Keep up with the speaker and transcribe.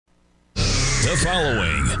The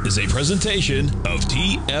following is a presentation of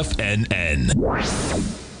TFNN.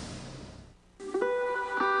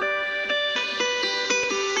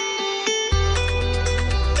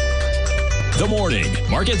 The Morning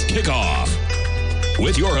Market Kickoff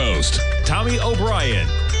with your host, Tommy O'Brien.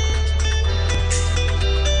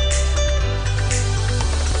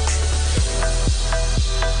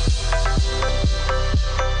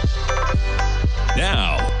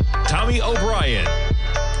 Now, Tommy O'Brien.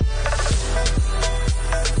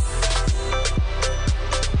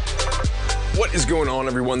 What is going on,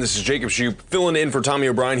 everyone? This is Jacob Shoup filling in for Tommy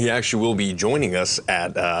O'Brien. He actually will be joining us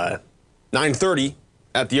at 9:30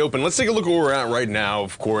 at the open. Let's take a look at where we're at right now.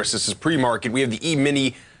 Of course, this is pre-market. We have the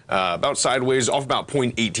E-mini about sideways, off about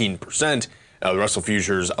 0.18%. The Russell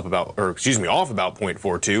futures off about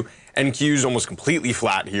 0.42. NQ's almost completely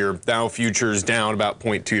flat here. Dow futures down about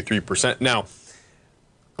 0.23%. Now,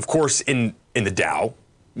 of course, in the Dow,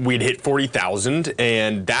 we'd hit 40,000,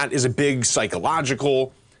 and that is a big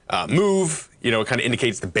psychological move. You know, it kind of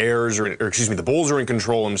indicates the the bulls are in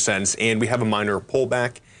control in a sense, and we have a minor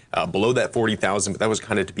pullback below that 40,000, but that was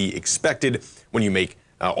kind of to be expected when you make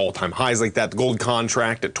all-time highs like that. The gold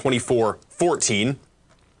contract at 24.14.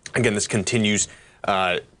 Again, this continues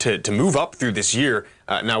to move up through this year.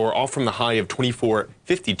 Now we're off from the high of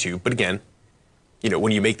 24.52, but again, you know,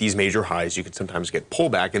 when you make these major highs, you can sometimes get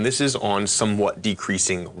pullback, and this is on somewhat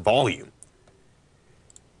decreasing volume.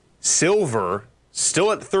 Silver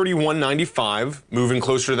still at 31.95, moving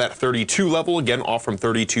closer to that 32 level, again off from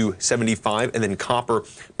 32.75, and then copper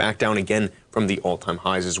back down again from the all-time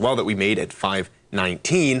highs as well that we made at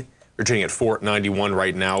 5.19. We're trading at 4.91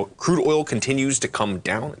 right now. Crude oil continues to come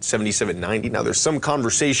down at 77.90. Now there's some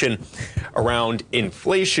conversation around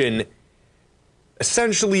inflation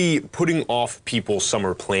essentially putting off people's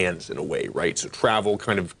summer plans in a way, right? So travel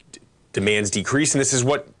kind of demands decrease, and this is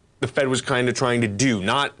what the Fed was kind of trying to do,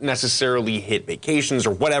 not necessarily hit vacations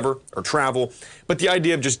or whatever, or travel, but the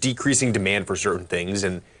idea of just decreasing demand for certain things.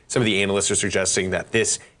 And some of the analysts are suggesting that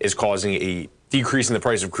this is causing a decrease in the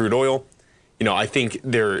price of crude oil. You know, I think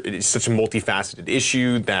there is such a multifaceted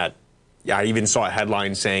issue that, yeah, I even saw a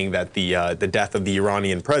headline saying that the death of the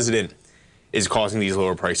Iranian president is causing these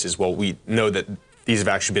lower prices. Well, we know that these have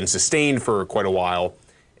actually been sustained for quite a while,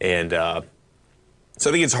 and so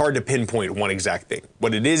I think it's hard to pinpoint one exact thing.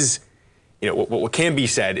 What it is, you know, what can be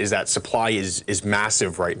said is that supply is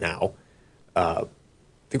massive right now. I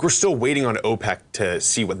think we're still waiting on OPEC to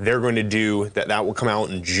see what they're going to do. That will come out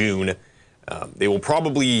in June. They will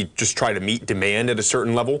probably just try to meet demand at a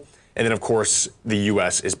certain level. And then, of course, the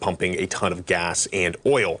U.S. is pumping a ton of gas and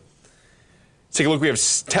oil. Let's take a look. We have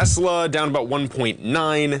Tesla down about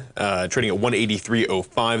 1.9, trading at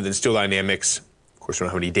 183.05. Then Steel Dynamics. Of course, we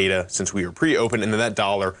don't have any data since we were pre-open, and then that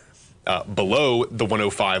dollar below the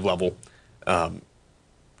 105 level, trading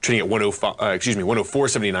at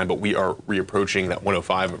 104.79. But we are reapproaching that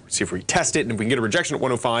 105. See if we test it, and if we can get a rejection at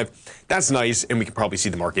 105, that's nice, and we can probably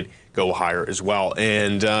see the market go higher as well.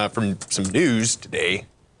 And from some news today,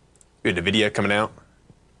 we had NVIDIA coming out,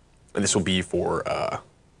 and this will be for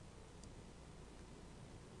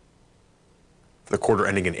the quarter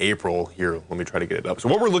ending in April. Here, let me try to get it up. So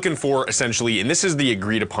what we're looking for essentially, and this is the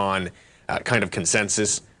agreed upon kind of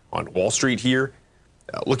consensus on Wall Street here,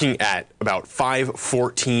 looking at about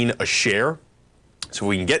 514 a share. So if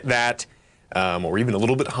we can get that, or even a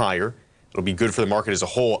little bit higher, it'll be good for the market as a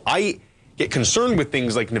whole. I get concerned with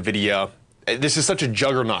things like NVIDIA. This is such a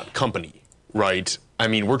juggernaut company, right? I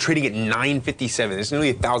mean, we're trading at $9.57. It's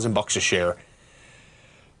nearly $1,000 a share.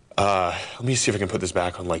 Let me see if I can put this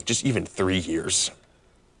back on like just even 3 years.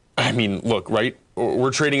 I mean, look, right?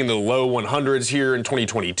 We're trading in the low 100s here in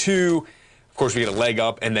 2022. Of course, we get a leg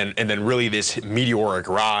up, and then really this meteoric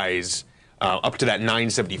rise up to that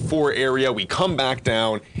 974 area. We come back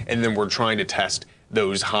down, and then we're trying to test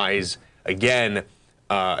those highs again.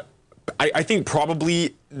 I think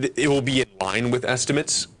probably it will be in line with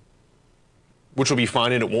estimates, which will be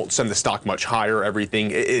fine, and it won't send the stock much higher. Everything.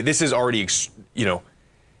 This is already, you know,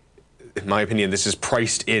 in my opinion, this is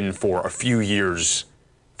priced in for a few years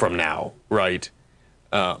from now, right?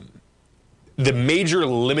 The major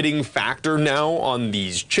limiting factor now on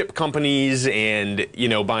these chip companies and, you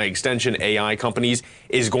know, by extension, AI companies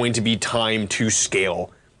is going to be time to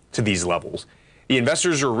scale to these levels. The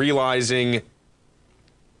investors are realizing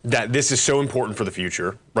that this is so important for the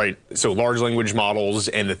future, right? So large language models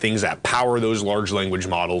and the things that power those large language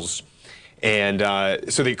models. And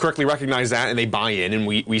so they correctly recognize that, and they buy in, and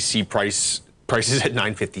we see prices at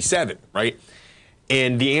 957, right?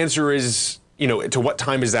 And the answer is, you know, to what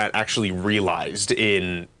time is that actually realized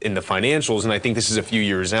in the financials? And I think this is a few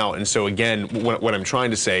years out. And so again, what I'm trying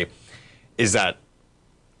to say is that,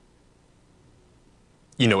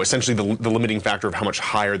 you know, essentially the limiting factor of how much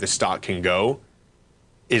higher the stock can go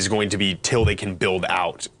is going to be till they can build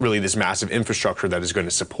out really this massive infrastructure that is going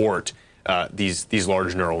to support these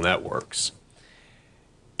large neural networks.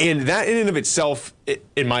 And that in and of itself,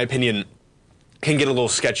 in my opinion, can get a little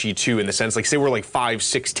sketchy too, in the sense, like, say we're like 5,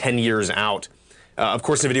 6, 10 years out. Of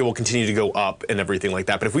course, NVIDIA will continue to go up and everything like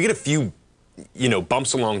that. But if we get a few, you know,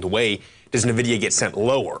 bumps along the way, does NVIDIA get sent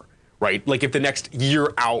lower, right? Like if the next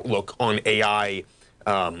year outlook on AI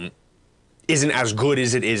isn't as good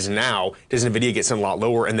as it is now, does NVIDIA get sent a lot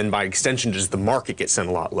lower? And then by extension, does the market get sent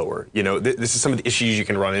a lot lower? You know, this is some of the issues you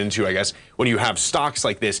can run into, I guess, when you have stocks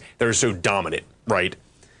like this that are so dominant, right?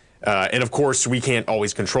 And of course, we can't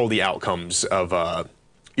always control the outcomes of,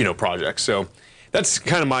 you know, projects. So that's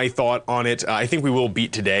kind of my thought on it. I think we will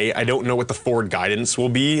beat today. I don't know what the forward guidance will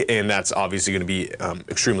be, and that's obviously going to be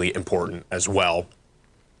extremely important as well.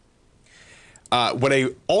 What I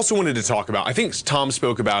also wanted to talk about, I think Tom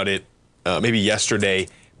spoke about it maybe yesterday,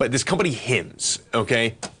 but this company Hims,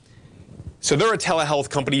 okay? So they're a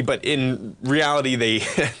telehealth company, but in reality,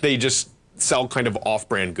 they just sell kind of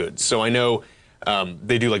off-brand goods. So I know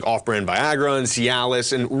they do like off-brand Viagra and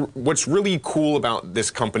Cialis, and what's really cool about this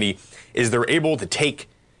company is they're able to take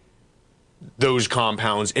those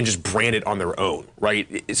compounds and just brand it on their own,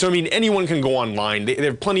 right? So, I mean, anyone can go online. They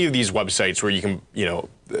have plenty of these websites where you can, you know,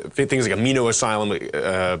 things like Amino Asylum,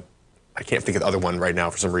 I can't think of the other one right now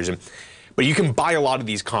for some reason, but you can buy a lot of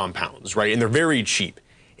these compounds, right? And they're very cheap.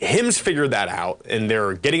 Hims figured that out, and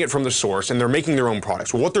they're getting it from the source, and they're making their own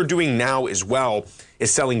products. Well, what they're doing now as well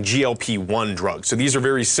is selling GLP-1 drugs. So these are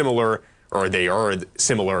very similar, or they are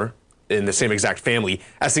similar in the same exact family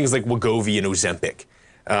as things like Wegovy and Ozempic.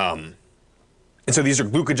 And so these are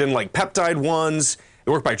glucagon-like peptide ones.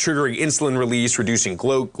 They work by triggering insulin release, reducing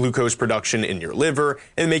glucose production in your liver,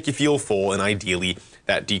 and make you feel full, and ideally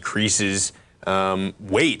that decreases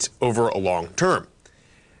weight over a long term.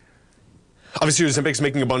 Obviously, Ozempic's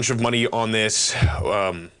making a bunch of money on this.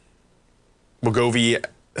 Wegovy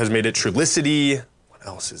has made it. Trulicity. What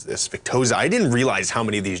else is this? Victoza. I didn't realize how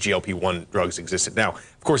many of these GLP-1 drugs existed. Now,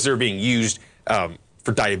 of course, they're being used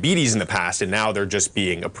for diabetes in the past, and now they're just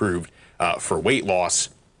being approved for weight loss.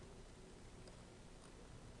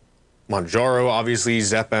 Mounjaro, obviously,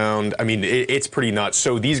 Zepbound. I mean, it's pretty nuts.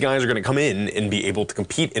 So these guys are going to come in and be able to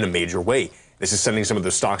compete in a major way. This is sending some of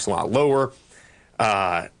the stocks a lot lower.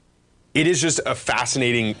 It is just a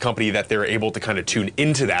fascinating company that they're able to kind of tune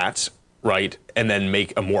into that, right? And then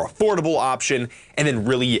make a more affordable option and then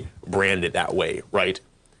really brand it that way, right?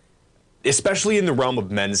 Especially in the realm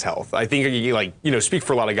of men's health. I think, like, you know, speak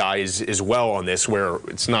for a lot of guys as well on this, where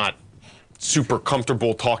it's not super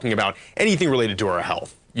comfortable talking about anything related to our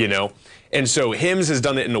health, you know? And so Hims has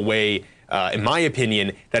done it in a way, in my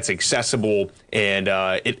opinion, that's accessible, and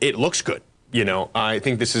it looks good. You know, I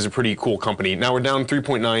think this is a pretty cool company. Now we're down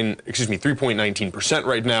 3.19%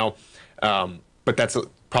 right now, but that's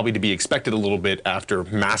probably to be expected a little bit after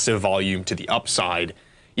massive volume to the upside.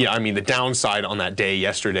 Yeah, I mean, the downside on that day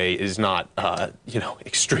yesterday is not, you know,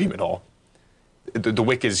 extreme at all. The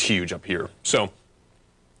wick is huge up here. So,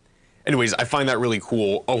 anyways, I find that really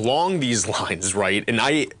cool. Along these lines, right, and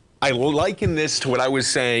I liken this to what I was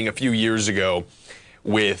saying a few years ago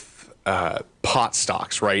with pot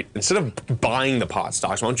stocks, right? Instead of buying the pot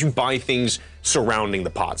stocks, why don't you buy things surrounding the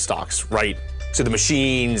pot stocks, right? So the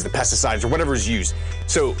machines, the pesticides, or whatever is used.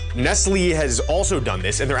 So Nestle has also done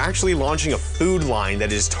this, and they're actually launching a food line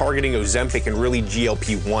that is targeting Ozempic and really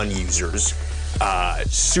GLP-1 users.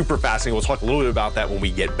 Super fascinating. We'll talk a little bit about that when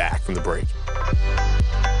we get back from the break.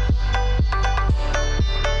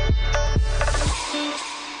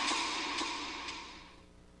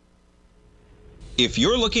 If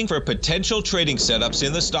you're looking for potential trading setups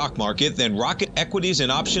in the stock market, then Rocket Equities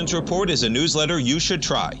and Options Report is a newsletter you should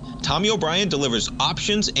try. Tommy O'Brien delivers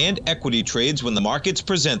options and equity trades when the markets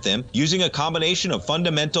present them, using a combination of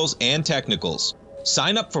fundamentals and technicals.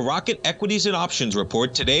 Sign up for Rocket Equities and Options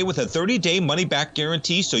Report today with a 30-day money-back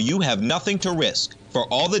guarantee, so you have nothing to risk. For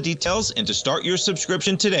all the details and to start your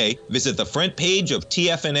subscription today, visit the front page of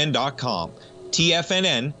TFNN.com.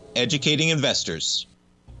 TFNN, educating investors.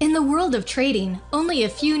 In the world of trading, only a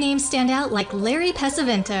few names stand out like Larry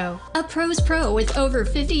Pesavento, a pro's pro with over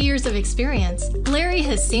 50 years of experience. Larry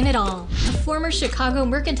has seen it all. A former Chicago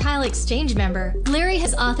Mercantile Exchange member, Larry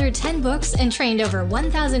has authored 10 books and trained over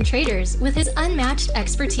 1,000 traders with his unmatched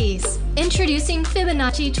expertise. Introducing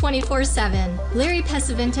Fibonacci 24/7, Larry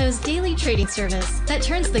Pesavento's daily trading service that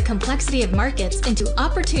turns the complexity of markets into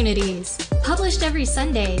opportunities. Published every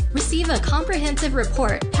Sunday, receive a comprehensive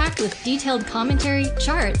report packed with detailed commentary,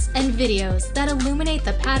 charts, charts, and videos that illuminate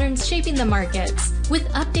the patterns shaping the markets, with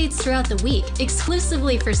updates throughout the week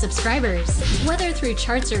exclusively for subscribers. Whether through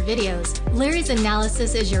charts or videos, Larry's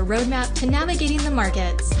analysis is your roadmap to navigating the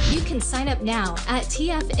markets. You can sign up now at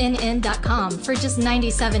TFNN.com for just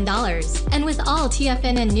 $97. And with all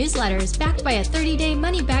TFNN newsletters backed by a 30-day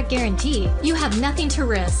money-back guarantee, you have nothing to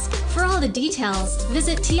risk. For all the details,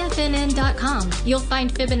 visit TFNN.com. You'll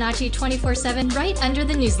find Fibonacci 24/7 right under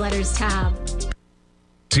the newsletters tab.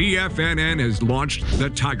 TFNN has launched the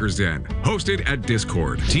Tiger's Den, hosted at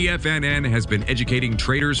Discord. TFNN has been educating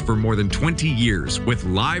traders for more than 20 years with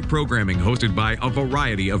live programming hosted by a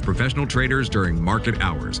variety of professional traders during market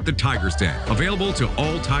hours. The Tiger's Den, available to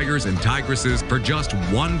all tigers and tigresses for just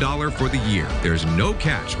 $1 for the year. There's no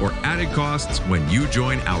catch or added costs when you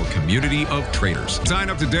join our community of traders. Sign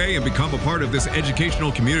up today and become a part of this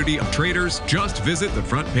educational community of traders. Just visit the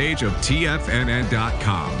front page of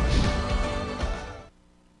TFNN.com.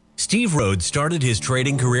 Steve Rhodes started his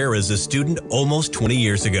trading career as a student almost 20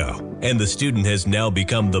 years ago, and the student has now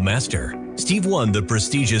become the master. Steve won the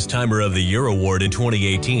prestigious Timer of the Year award in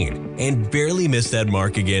 2018 and barely missed that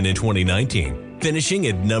mark again in 2019, finishing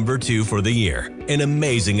at number 2 for the year. An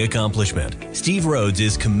amazing accomplishment. Steve Rhodes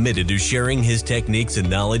is committed to sharing his techniques and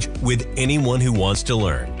knowledge with anyone who wants to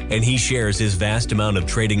learn, and he shares his vast amount of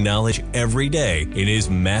trading knowledge every day in his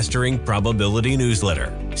Mastering Probability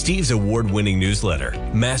newsletter. Steve's award-winning newsletter,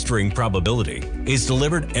 Mastering Probability, is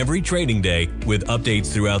delivered every trading day with updates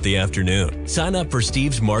throughout the afternoon. Sign up for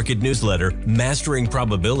Steve's market newsletter, Mastering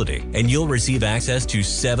Probability, and you'll receive access to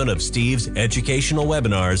 7 of Steve's educational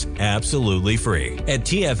webinars absolutely free. At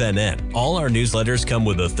TFNN, all our newsletters come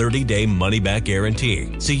with a 30-day money-back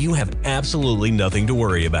guarantee, so you have absolutely nothing to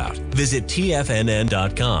worry about. Visit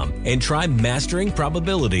TFNN.com and try Mastering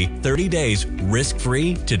Probability 30 days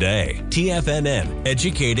risk-free today. TFNN,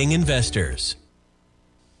 educating investors.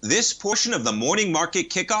 This portion of the morning market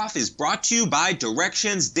kickoff is brought to you by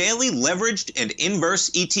Direxion's daily leveraged and inverse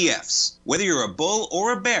ETFs. Whether you're a bull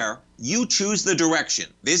or a bear, you choose the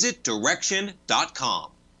direction. Visit Direxion.com.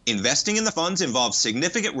 Investing in the funds involves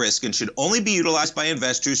significant risk and should only be utilized by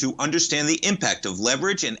investors who understand the impact of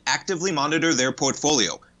leverage and actively monitor their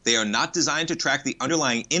portfolio. They are not designed to track the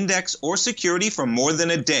underlying index or security for more than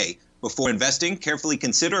a day. Before investing, carefully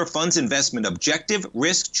consider a fund's investment objective,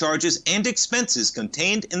 risk, charges, and expenses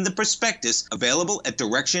contained in the prospectus available at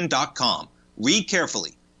Direxion.com. Read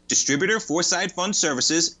carefully. Distributor Foresight Fund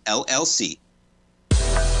Services, LLC.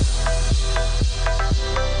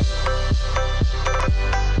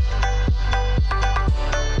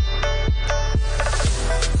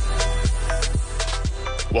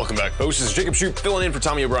 Welcome back, folks. This is Jacob Shoup filling in for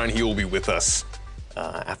Tommy O'Brien. He will be with us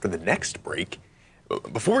after the next break.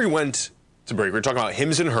 Before we went to break, we were talking about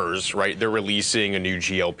Hims and Hers, right? They're releasing a new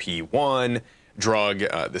GLP-1 drug.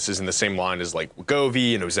 This is in the same line as like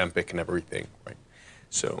Wegovy and Ozempic and everything, right?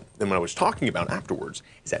 So then what I was talking about afterwards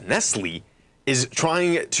is that Nestle is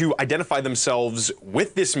trying to identify themselves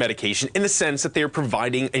with this medication in the sense that they are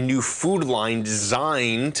providing a new food line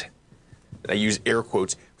designed, and I use air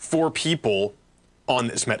quotes, for people on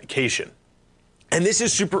this medication. And this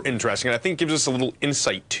is super interesting, and I think gives us a little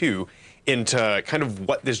insight too into kind of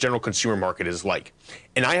what this general consumer market is like.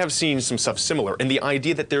 And I have seen some stuff similar, and the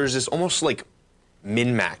idea that there's this almost like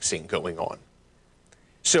min-maxing going on.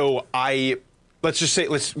 So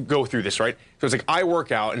let's go through this, right? So it's like I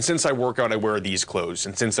work out, and since I work out, I wear these clothes.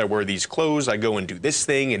 And since I wear these clothes, I go and do this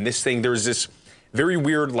thing and this thing. There's this very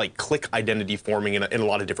weird like clique identity forming in a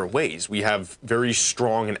lot of different ways. We have very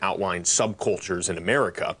strong and outlined subcultures in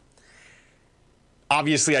America.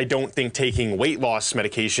 Obviously, I don't think taking weight loss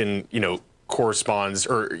medication, corresponds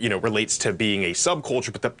or, relates to being a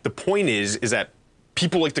subculture. But the point is that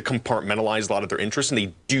people like to compartmentalize a lot of their interests, and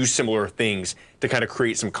they do similar things to kind of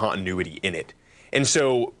create some continuity in it. And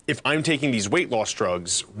so if I'm taking these weight loss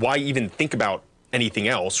drugs, why even think about anything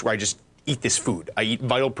else where I just eat this food? I eat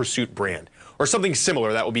Vital Pursuit brand or something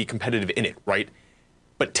similar that will be competitive in it, right?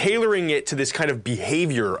 But tailoring it to this kind of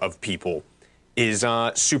behavior of people is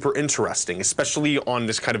super interesting, especially on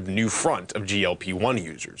this kind of new front of GLP-1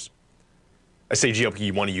 users. I say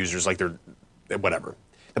GLP-1 users like they're whatever.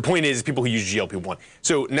 The point is people who use GLP-1.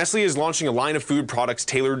 So Nestle is launching a line of food products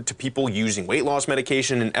tailored to people using weight loss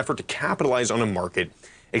medication in an effort to capitalize on a market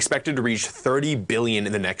expected to reach $30 billion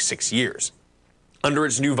in the next 6 years. Under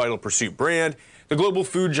its new Vital Pursuit brand, the global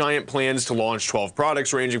food giant plans to launch 12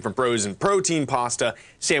 products ranging from frozen protein pasta,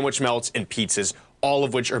 sandwich melts, and pizzas, all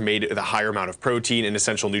of which are made with a higher amount of protein and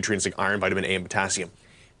essential nutrients like iron, vitamin A, and potassium.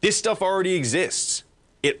 This stuff already exists.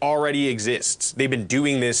 It already exists. They've been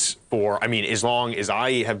doing this for, as long as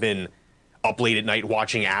I have been up late at night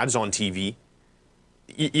watching ads on TV.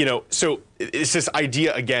 So it's this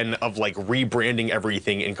idea again of like rebranding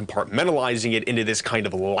everything and compartmentalizing it into this kind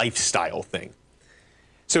of lifestyle thing.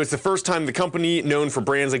 So it's the first time the company, known for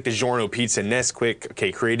brands like DiGiorno Pizza and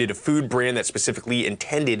Nesquik, created a food brand that's specifically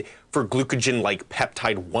intended for glucogen-like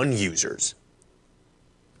peptide 1 users.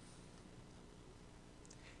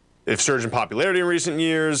 They've surged in popularity in recent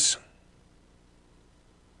years.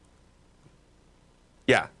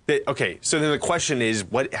 Yeah. Okay. So then the question is,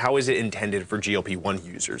 how is it intended for GLP-1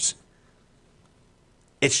 users?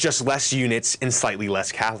 It's just less units and slightly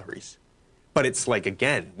less calories. But it's like,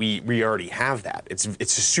 again, we already have that. It's a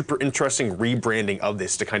super interesting rebranding of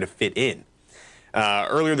this to kind of fit in.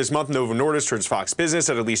 Earlier this month, Novo Nordisk told Fox Business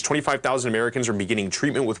that at least 25,000 Americans are beginning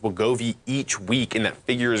treatment with Wegovy each week, and that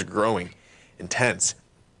figure is growing. Intense.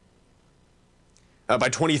 By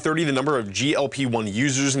 2030, the number of GLP-1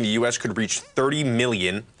 users in the U.S. could reach 30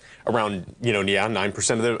 million, around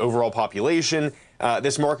 9% of the overall population.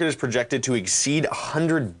 This market is projected to exceed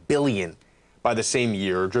 100 billion by the same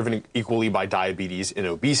year, driven equally by diabetes and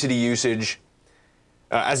obesity usage.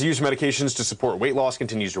 As the use of medications to support weight loss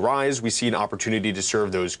continues to rise, we see an opportunity to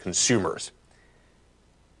serve those consumers.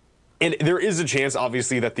 And there is a chance,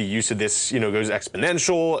 obviously, that the use of this, goes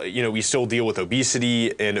exponential. We still deal with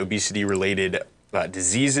obesity and obesity-related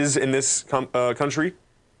diseases in this country.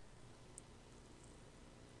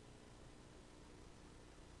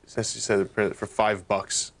 It says for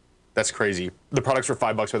 $5. That's crazy. The products for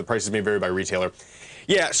 $5, but the prices may vary by retailer.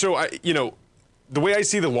 Yeah, so the way I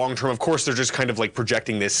see the long term, of course, they're just kind of like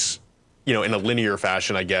projecting this, in a linear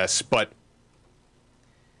fashion, I guess. But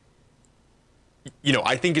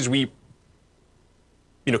I think as we,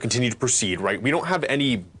 continue to proceed, right? We don't have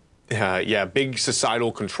any big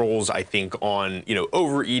societal controls, I think, on,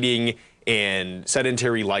 overeating and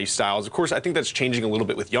sedentary lifestyles. Of course, I think that's changing a little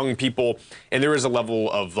bit with young people, and there is a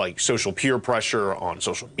level of like social peer pressure on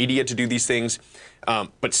social media to do these things.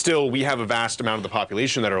 But still, we have a vast amount of the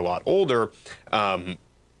population that are a lot older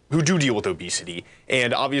who do deal with obesity.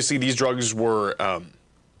 And obviously, these drugs were,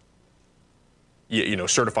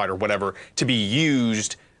 certified or whatever to be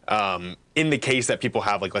used in the case that people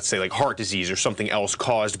have, like, let's say, like heart disease or something else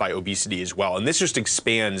caused by obesity as well. And this just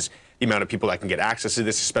expands the amount of people that can get access to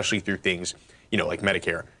this, especially through things, like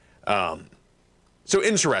Medicare. So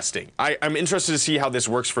interesting. I'm interested to see how this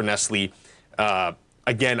works for Nestle.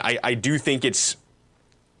 Again, I do think it's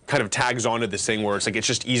kind of tags onto this thing where it's like it's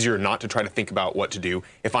just easier not to try to think about what to do.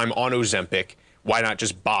 If I'm on Ozempic, why not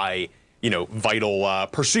just buy, Vital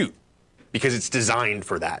Pursuit? Because it's designed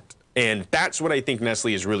for that. And that's what I think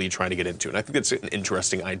Nestle is really trying to get into. And I think that's an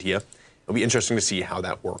interesting idea. It'll be interesting to see how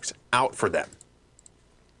that works out for them.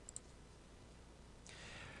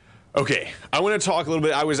 Okay, I want to talk a little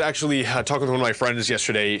bit. I was actually talking with one of my friends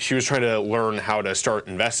yesterday. She was trying to learn how to start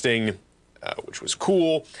investing, which was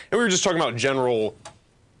cool. And we were just talking about general,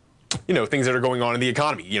 things that are going on in the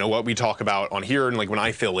economy. What we talk about on here and like when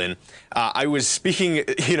I fill in. I was speaking,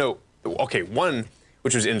 one,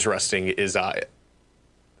 which was interesting, is I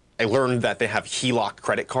learned that they have HELOC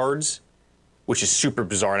credit cards, which is super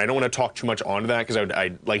bizarre. And I don't want to talk too much onto that because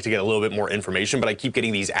I'd like to get a little bit more information, but I keep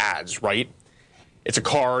getting these ads, right? It's a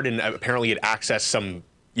card, and apparently it accessed some,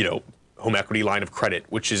 home equity line of credit,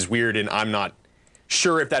 which is weird, and I'm not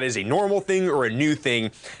sure if that is a normal thing or a new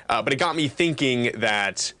thing, but it got me thinking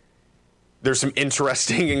that there's some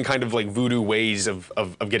interesting and kind of like voodoo ways of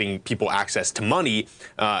getting people access to money,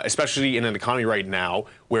 especially in an economy right now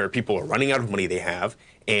where people are running out of money they have,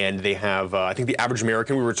 and they have, I think the average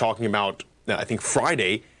American we were talking about, I think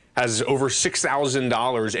Friday, has over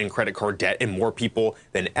 $6,000 in credit card debt, and more people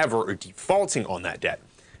than ever are defaulting on that debt.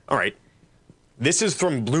 All right. This is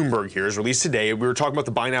from Bloomberg here. It's released today. We were talking about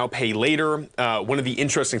the buy now, pay later. One of the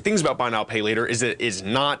interesting things about buy now, pay later is that it is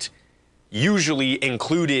not usually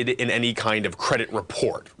included in any kind of credit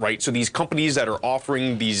report, right? So these companies that are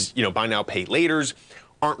offering these, buy now, pay laters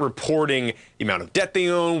aren't reporting the amount of debt they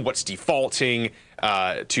own, what's defaulting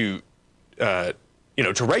to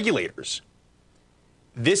regulators.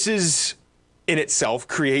 This is in itself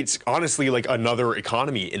creates, honestly, like another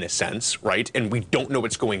economy in a sense, right? And we don't know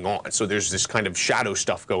what's going on. So there's this kind of shadow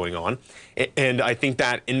stuff going on. And I think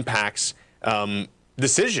that impacts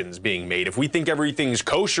decisions being made. If we think everything's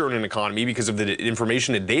kosher in an economy because of the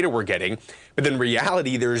information and data we're getting, but then in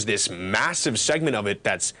reality, there's this massive segment of it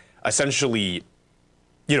that's essentially,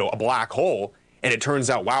 a black hole. And it turns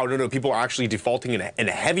out, wow, no, people are actually defaulting in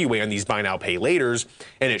a heavy way on these buy now, pay laters.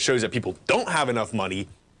 And it shows that people don't have enough money.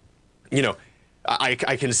 I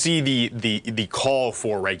can see the call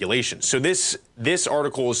for regulation. So this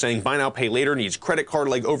article is saying buy now, pay later needs credit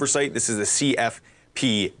card-like oversight. This is the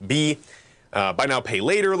CFPB. Buy now, pay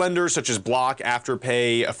later lenders such as Block,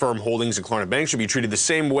 Afterpay, Affirm Holdings, and Klarna Bank should be treated the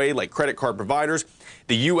same way like credit card providers.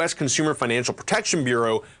 The U.S. Consumer Financial Protection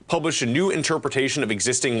Bureau published a new interpretation of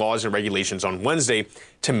existing laws and regulations on Wednesday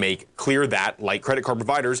to make clear that, like credit card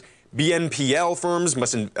providers, BNPL firms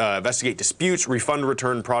must investigate disputes, refund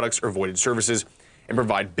returned products or voided services, and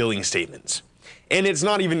provide billing statements. And it's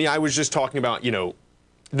not even, I was just talking about,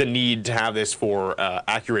 the need to have this for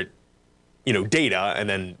accurate, data and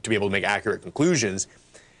then to be able to make accurate conclusions.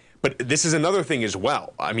 But this is another thing as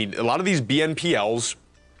well. I mean, a lot of these BNPLs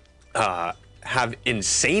have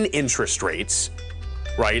insane interest rates,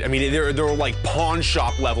 right? I mean, they're like pawn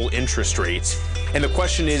shop level interest rates. And the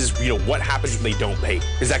question is, what happens when they don't pay?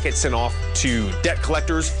 Does that get sent off to debt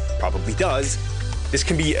collectors? Probably does. This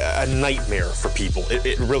can be a nightmare for people.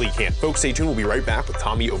 It really can. Folks, stay tuned. We'll be right back with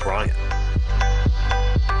Tommy O'Brien.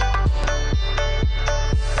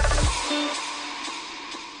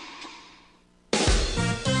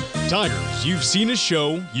 Tigers, you've seen his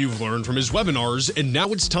show, you've learned from his webinars, and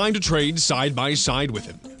now it's time to trade side by side with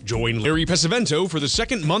him. Join Larry Pesavento for the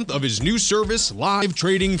second month of his new service, Live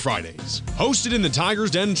Trading Fridays. Hosted in the Tigers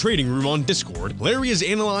Den trading room on Discord, Larry has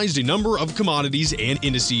analyzed a number of commodities and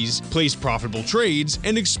indices, placed profitable trades,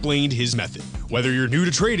 and explained his method. Whether you're new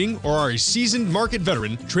to trading or are a seasoned market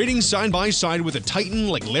veteran, trading side by side with a titan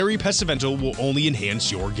like Larry Pesavento will only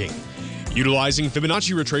enhance your game. Utilizing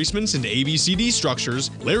Fibonacci retracements and ABCD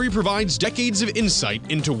structures, Larry provides decades of insight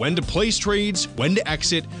into when to place trades, when to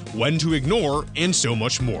exit, when to ignore, and so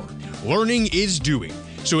much more. Learning is doing.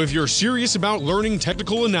 So if you're serious about learning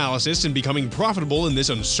technical analysis and becoming profitable in this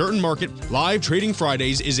uncertain market, Live Trading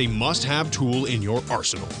Fridays is a must-have tool in your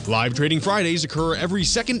arsenal. Live Trading Fridays occur every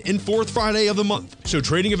second and fourth Friday of the month, so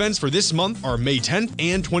trading events for this month are May 10th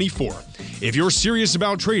and 24th. If you're serious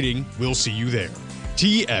about trading, we'll see you there.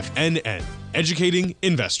 TFNN, educating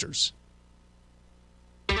investors.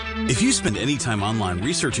 If you spend any time online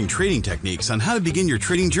researching trading techniques on how to begin your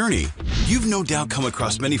trading journey, you've no doubt come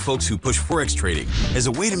across many folks who push Forex trading as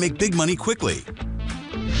a way to make big money quickly.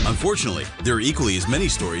 Unfortunately, there are equally as many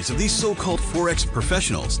stories of these so-called Forex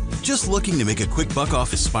professionals just looking to make a quick buck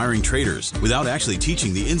off aspiring traders without actually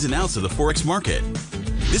teaching the ins and outs of the Forex market.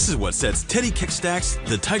 This is what sets Teddy Keckstack's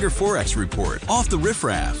The Tiger Forex Report off the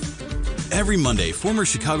riffraff. Every Monday, former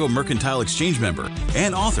Chicago Mercantile Exchange member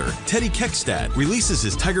and author Teddy Keckstack releases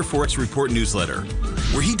his Tiger Forex Report newsletter,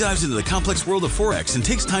 where he dives into the complex world of Forex and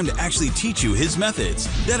takes time to actually teach you his methods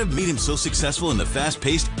that have made him so successful in the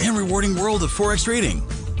fast-paced and rewarding world of Forex trading.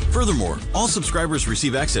 Furthermore, all subscribers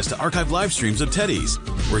receive access to archived live streams of Teddy's,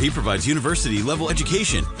 where he provides university-level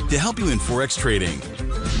education to help you in Forex trading.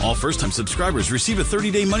 All first-time subscribers receive a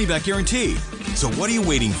 30-day money-back guarantee. So what are you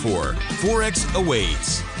waiting for? Forex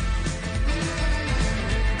awaits.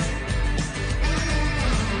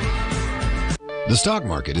 The stock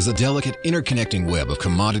market is a delicate, interconnecting web of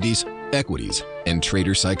commodities, equities, and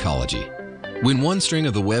trader psychology. When one string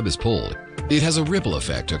of the web is pulled, it has a ripple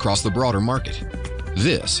effect across the broader market.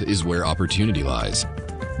 This is where opportunity lies.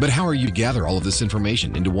 But how are you to gather all of this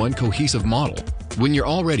information into one cohesive model when you're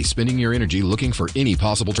already spending your energy looking for any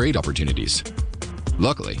possible trade opportunities?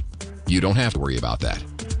 Luckily, you don't have to worry about that,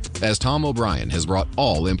 as Tom O'Brien has brought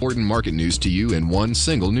all important market news to you in one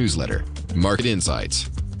single newsletter, Market Insights.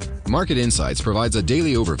 Market Insights provides a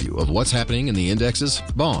daily overview of what's happening in the indexes,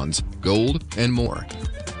 bonds, gold, and more.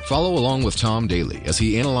 Follow along with Tom daily as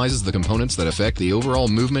he analyzes the components that affect the overall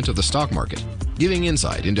movement of the stock market, giving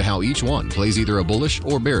insight into how each one plays either a bullish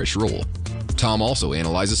or bearish role. Tom also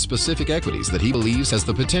analyzes specific equities that he believes has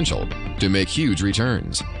the potential to make huge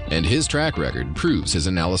returns, and his track record proves his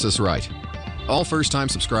analysis right. All first-time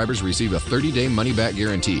subscribers receive a 30-day money-back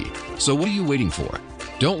guarantee. So what are you waiting for?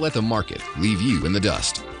 Don't let the market leave you in the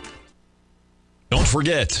dust. Don't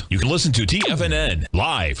forget, you can listen to TFNN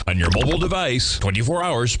live on your mobile device 24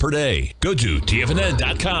 hours per day. Go to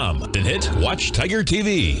TFNN.com, then hit Watch Tiger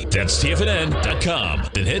TV. That's TFNN.com,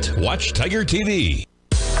 then hit Watch Tiger TV.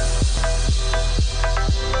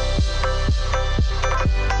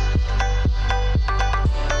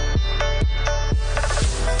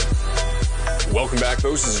 Welcome back,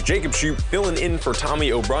 folks. This is Jacob Shoup filling in for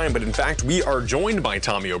Tommy O'Brien, but in fact, we are joined by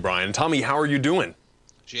Tommy O'Brien. Tommy, how are you doing?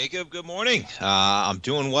 Jacob, good morning. I'm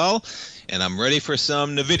doing well, and I'm ready for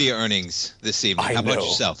some NVIDIA earnings this evening. How about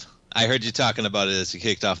yourself? I heard you talking about it as you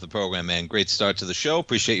kicked off the program, man. Great start to the show.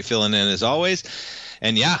 Appreciate you filling in as always.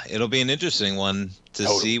 And yeah, it'll be an interesting one to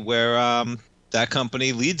see where that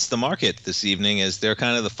company leads the market this evening, as they're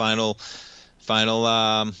kind of the final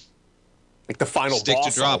like the final stick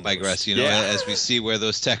boss to drop, almost. I guess, as we see where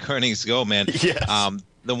those tech earnings go, man. Yes.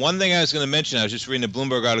 The one thing I was going to mention, I was just reading a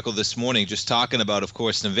Bloomberg article this morning just talking about, of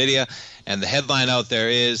course, NVIDIA, and the headline out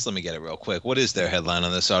there is, let me get it real quick. What is their headline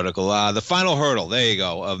on this article? The final hurdle, there you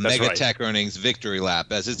go, of That's mega right. tech earnings victory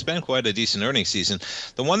lap, as it's been quite a decent earnings season.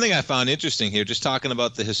 The one thing I found interesting here, just talking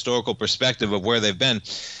about the historical perspective of where they've been,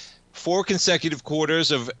 4 consecutive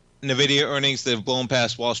quarters of NVIDIA earnings that have blown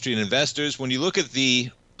past Wall Street investors. When you look at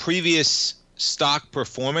the previous stock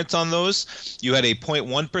performance on those, you had a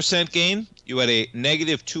 0.1% gain, you had a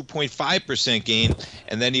negative 2.5% gain,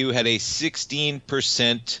 and then you had a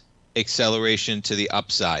 16% acceleration to the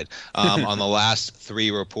upside on the last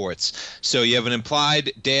 3 reports. So you have an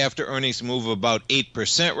implied day after earnings move of about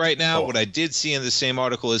 8% right now. What I did see in the same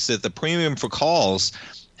article is that the premium for calls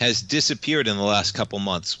has disappeared in the last couple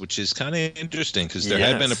months, which is kind of interesting because there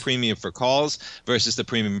had been a premium for calls versus the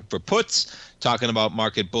premium for puts. Talking about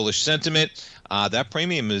market bullish sentiment, that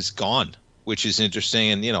premium is gone, which is interesting.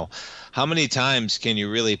 And, you know, how many times can you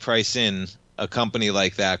really price in a company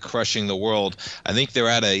like that crushing the world? I think they're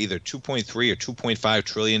at either $2.3 or $2.5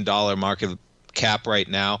 trillion market cap right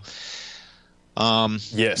now.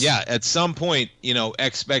 Yes. Yeah, at some point, you know,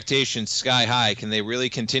 expectations sky high. Can they really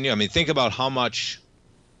continue? I mean, think about how much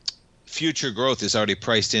future growth is already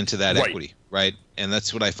priced into that equity, right? And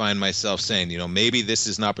that's what I find myself saying, you know, maybe this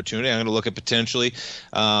is an opportunity. I'm going to look at potentially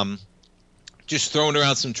just throwing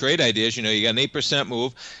around some trade ideas. You know, you got an 8%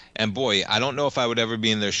 move, and boy, I don't know if I would ever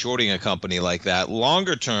be in there shorting a company like that.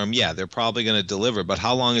 Longer term, yeah, they're probably going to deliver, but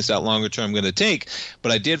how long is that longer term going to take?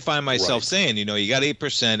 But I did find myself saying, you know, you got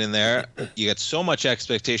 8% in there, you got so much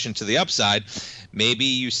expectation to the upside. Maybe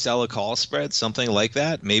you sell a call spread, something like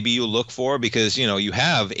that. Maybe you look for, because, you know, you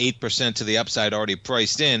have 8% to the upside already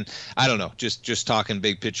priced in. I don't know, just talking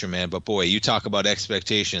big picture, man. But boy, you talk about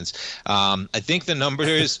expectations. I think the number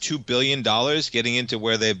is $2 billion getting into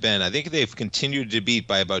where they've been. I think they've continued to beat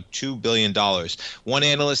by about $2 billion. One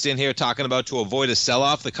analyst in here talking about, to avoid a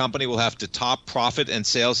sell-off, the company will have to top profit and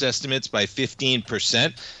sales estimates by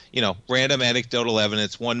 15%. You know, random anecdotal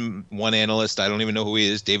evidence. One analyst, I don't even know who he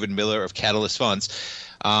is, David Miller of Catalyst Funds.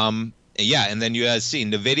 Yeah, and then you guys see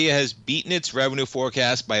NVIDIA has beaten its revenue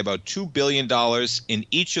forecast by about $2 billion in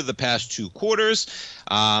each of the past 2 quarters.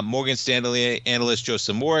 Morgan Stanley analyst Joe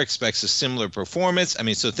Samora expects a similar performance. I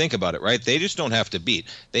mean, so think about it, right? They just don't have to beat.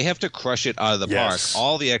 They have to crush it out of the park.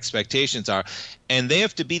 All the expectations are, and they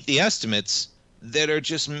have to beat the estimates that are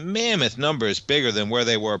just mammoth numbers, bigger than where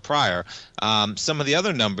they were prior. Some of the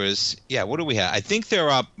other numbers, yeah, what do we have? I think they're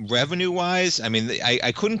up revenue-wise. I mean,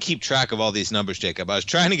 I couldn't keep track of all these numbers, Jacob. I was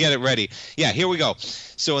trying to get it ready. Yeah, here we go.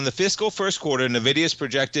 So in the fiscal first quarter, NVIDIA is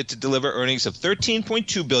projected to deliver earnings of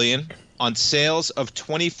 $13.2 billion on sales of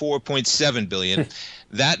 $24.7 billion.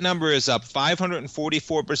 That number is up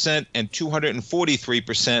 544% and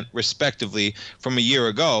 243% respectively from a year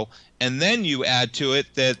ago. And then you add to it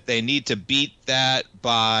that they need to beat that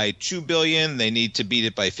by $2 billion. They need to beat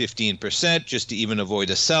it by 15% just to even avoid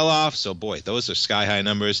a sell-off. So, boy, those are sky-high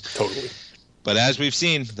numbers. Totally. But as we've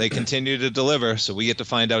seen, they continue to deliver, so we get to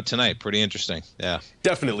find out tonight. Pretty interesting. Yeah.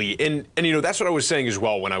 Definitely. And you know, that's what I was saying as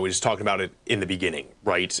well when I was talking about it in the beginning,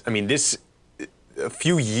 right? I mean, this, a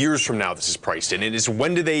few years from now, this is priced in. It is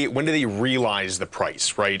when do they realize the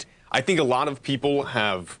price, right? I think a lot of people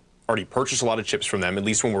have already purchased a lot of chips from them, at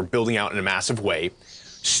least when we're building out in a massive way.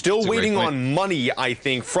 Still waiting on money, I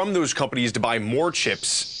think, from those companies to buy more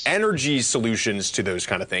chips, energy solutions to those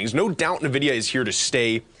kind of things. No doubt NVIDIA is here to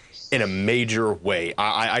stay in a major way.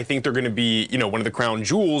 I think they're going to be, you know, one of the crown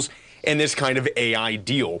jewels in this kind of AI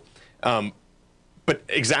deal. But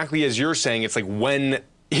exactly as you're saying, it's like when,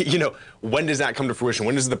 you know, when does that come to fruition?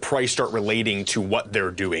 When does the price start relating to what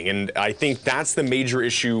they're doing? And I think that's the major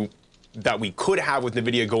issue that we could have with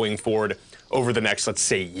NVIDIA going forward over the next, let's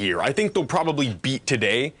say, year. I think they'll probably beat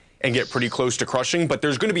today and get pretty close to crushing, but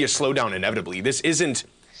there's going to be a slowdown inevitably. This isn't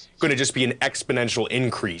going to just be an exponential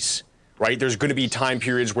increase, right? There's going to be time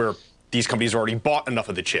periods where these companies have already bought enough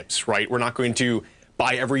of the chips, right? We're not going to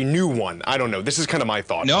buy every new one. I don't know. This is kind of my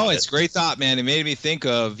thought. No, it's great thought, man. It made me think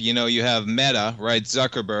of, you know, you have Meta, right?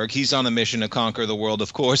 Zuckerberg. He's on a mission to conquer the world,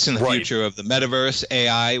 of course, in the future of the metaverse,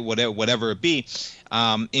 AI, whatever it be.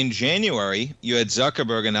 In January, you had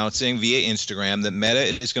Zuckerberg announcing via Instagram that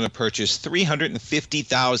Meta is going to purchase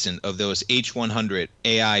 350,000 of those H100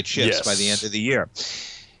 AI chips by the end of the year.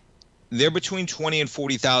 They're between 20 and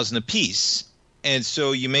 40,000 a piece. And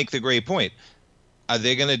so you make the great point. Are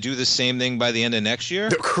they going to do the same thing by the end of next year?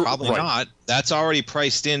 Probably not. That's already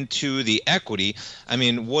priced into the equity. I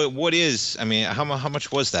mean, what is? I mean, how much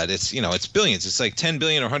was that? It's, you know, it's billions. It's like 10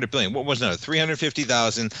 billion or 100 billion. What was that?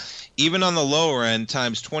 350,000. Even on the lower end,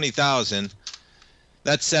 times 20,000.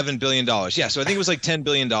 That's $7 billion. Yeah, so I think it was like $10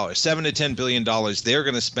 billion, $7 to $10 billion they're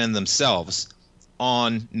going to spend themselves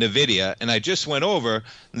on NVIDIA. And I just went over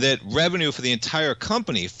that revenue for the entire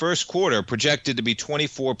company, first quarter, projected to be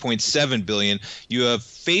 $24.7 billion. You have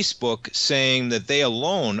Facebook saying that they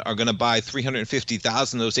alone are going to buy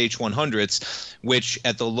 350,000 of those H100s, which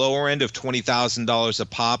at the lower end of $20,000 a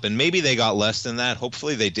pop, and maybe they got less than that.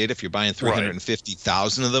 Hopefully they did if you're buying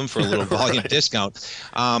 350,000 of them for a little volume discount.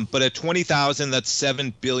 But at $20,000, that's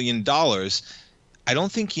 $7 billion. I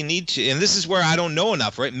don't think you need to, and this is where I don't know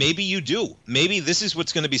enough, right? Maybe you do. Maybe this is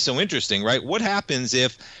what's going to be so interesting, right? What happens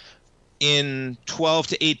if in 12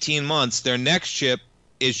 to 18 months their next chip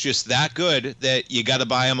is just that good that you got to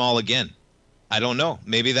buy them all again? I don't know.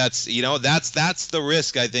 Maybe that's, that's the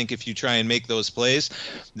risk, I think, if you try and make those plays,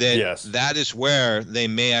 that that is where they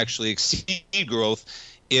may actually exceed growth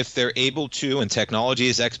if they're able to, and technology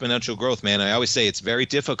is exponential growth, man. I always say it's very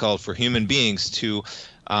difficult for human beings to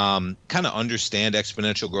kind of understand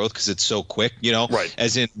exponential growth because it's so quick, right.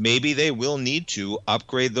 As in maybe they will need to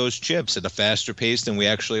upgrade those chips at a faster pace than we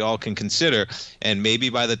actually all can consider. And maybe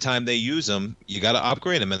by the time they use them, you got to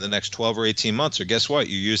upgrade them in the next 12 or 18 months. Or guess what?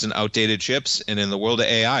 You're using outdated chips. And in the world of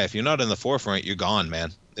AI, if you're not in the forefront, you're gone,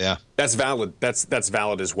 man. Yeah, that's valid. That's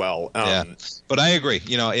valid as well. Yeah, but I agree.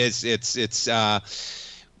 It's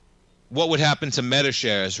what would happen to Meta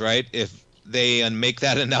shares, right? If they make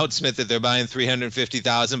that announcement that they're buying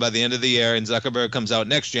 350,000 by the end of the year, and Zuckerberg comes out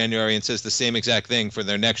next January and says the same exact thing for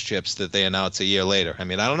their next chips that they announce a year later. I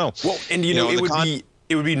mean, I don't know. Well, and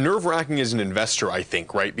it would be nerve-wracking as an investor, I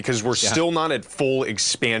think, right? Because we're still not at full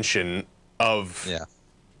expansion of,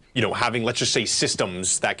 having, let's just say,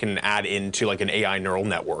 systems that can add into like an AI neural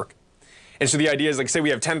network. And so the idea is, like, say we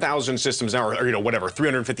have 10,000 systems now, or whatever,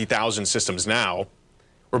 350,000 systems now.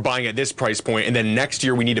 We're buying at this price point, and then next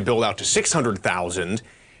year we need to build out to 600,000. And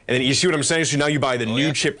then you see what I'm saying? So now you buy the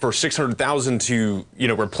new chip for 600,000 to,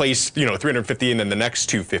 replace, 350 and then the next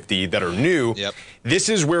 250 that are new. Yep. This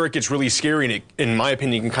is where it gets really scary, and it, in my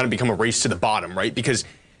opinion, can kind of become a race to the bottom, right? Because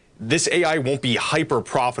this AI won't be hyper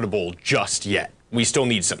profitable just yet. We still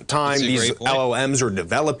need some time. These LLMs are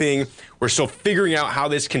developing. We're still figuring out how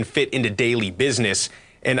this can fit into daily business.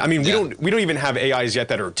 And I mean, we don't even have AIs yet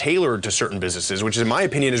that are tailored to certain businesses, which in my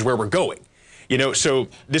opinion is where we're going. So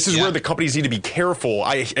this is where the companies need to be careful.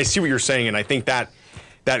 I see what you're saying, and I think that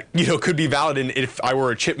could be valid. And if I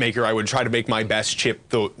were a chip maker, I would try to make my best chip,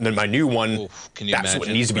 then my new one. Can you that's imagine? What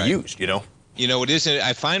needs to be used. It isn't.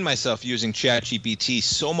 I find myself using ChatGPT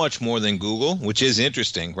so much more than Google, which is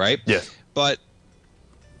interesting, right? Yeah. But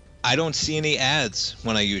I don't see any ads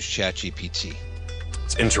when I use ChatGPT.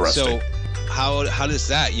 It's interesting. So how does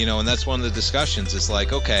that, and that's one of the discussions. It's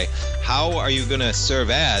like, okay, how are you going to serve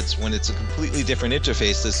ads when it's a completely different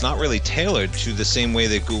interface that's not really tailored to the same way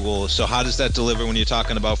that Google? So how does that deliver when you're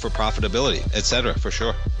talking about for profitability, et cetera, for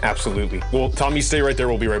sure? Absolutely. Well, Tom, you stay right there.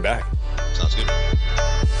 We'll be right back. Sounds good.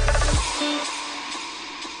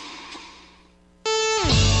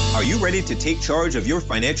 Are you ready to take charge of your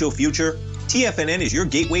financial future? TFNN is your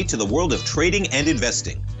gateway to the world of trading and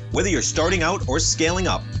investing. Whether you're starting out or scaling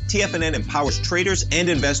up, TFNN empowers traders and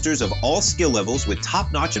investors of all skill levels with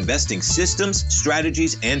top-notch investing systems,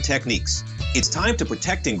 strategies, and techniques. It's time to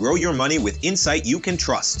protect and grow your money with insight you can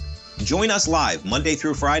trust. Join us live Monday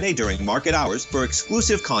through Friday during market hours for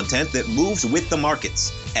exclusive content that moves with the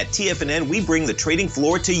markets. At TFNN, we bring the trading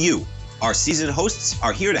floor to you. Our seasoned hosts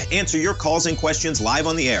are here to answer your calls and questions live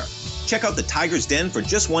on the air. Check out the Tiger's Den for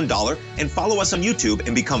just $1 and follow us on YouTube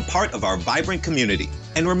and become part of our vibrant community.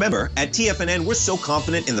 And remember, at TFNN, we're so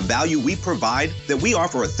confident in the value we provide that we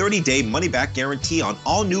offer a 30-day money-back guarantee on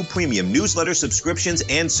all new premium newsletter subscriptions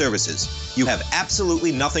and services. You have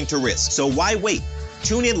absolutely nothing to risk, so why wait?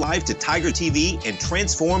 Tune in live to Tiger TV and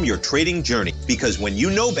transform your trading journey, because when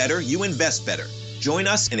you know better, you invest better. Join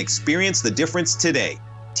us and experience the difference today.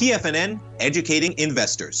 TFNN, educating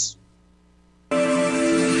investors.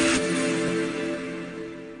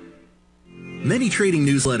 Many trading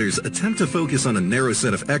newsletters attempt to focus on a narrow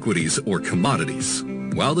set of equities or commodities.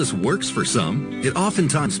 While this works for some, it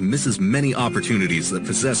oftentimes misses many opportunities that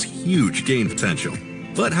possess huge gain potential.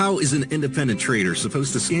 But how is an independent trader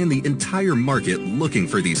supposed to scan the entire market looking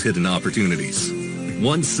for these hidden opportunities?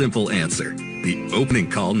 One simple answer: the opening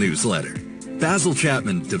call newsletter. Basil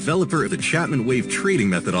Chapman, developer of the Chapman Wave trading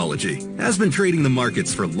methodology, has been trading the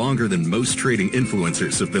markets for longer than most trading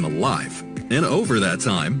influencers have been alive. And over that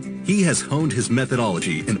time, he has honed his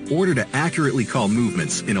methodology in order to accurately call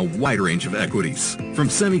movements in a wide range of equities, from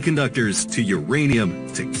semiconductors to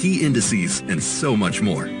uranium to key indices and so much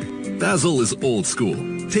more. Basil is old school,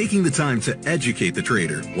 taking the time to educate the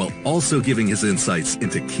trader while also giving his insights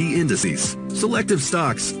into key indices, selective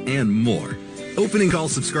stocks, and more. Opening call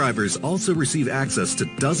subscribers also receive access to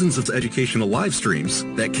dozens of educational live streams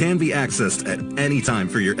that can be accessed at any time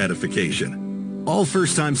for your edification. All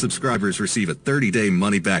first-time subscribers receive a 30-day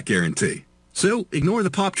money-back guarantee. So ignore the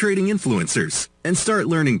pop trading influencers and start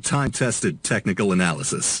learning time-tested technical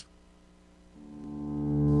analysis.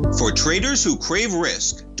 For traders who crave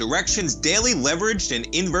risk, Direxion's daily leveraged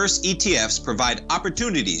and inverse ETFs provide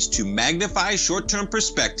opportunities to magnify short-term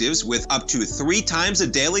perspectives with up to 3 times a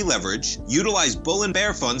daily leverage, utilize bull and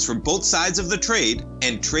bear funds from both sides of the trade,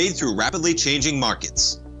 and trade through rapidly changing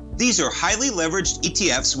markets. These are highly leveraged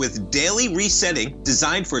ETFs with daily resetting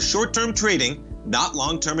designed for short-term trading, not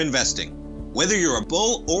long-term investing. Whether you're a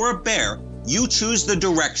bull or a bear, you choose the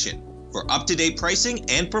Direxion. For up-to-date pricing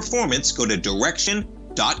and performance, go to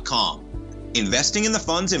Direxion.com. Investing in the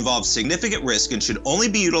funds involves significant risk and should only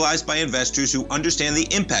be utilized by investors who understand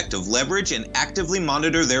the impact of leverage and actively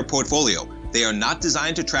monitor their portfolio. They are not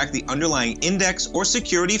designed to track the underlying index or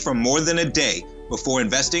security for more than a day. Before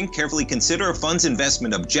investing, carefully consider a fund's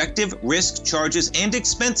investment objective, risk, charges, and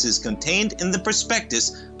expenses contained in the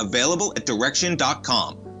prospectus available at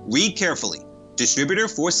Direxion.com. Read carefully. Distributor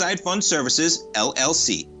Foreside Fund Services,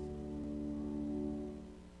 LLC.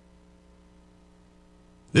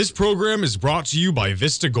 This program is brought to you by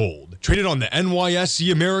Vista Gold, traded on the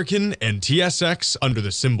NYSE American and TSX under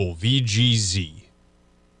the symbol VGZ.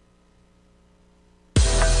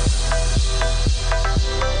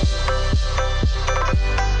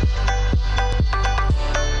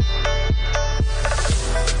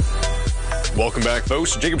 Welcome back,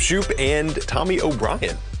 folks. Jacob Shoup and Tommy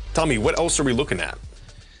O'Brien. Tommy, what else are we looking at?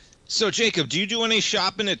 So, Jacob, do you do any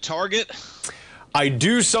shopping at Target? I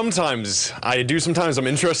do sometimes. I'm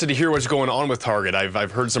interested to hear what's going on with Target.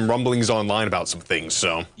 I've heard some rumblings online about some things.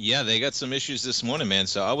 So yeah, they got some issues this morning, man.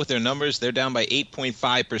 So out with their numbers, they're down by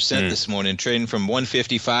 8.5% this morning, trading from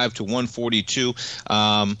 155 to 142.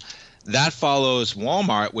 That follows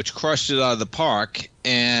Walmart, which crushed it out of the park,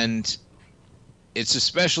 and it's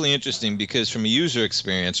especially interesting because from a user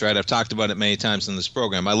experience, right? I've talked about it many times in this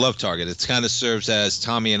program. I love Target. It kind of serves as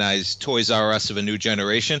Tommy and I's Toys R Us of a new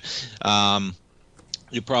generation.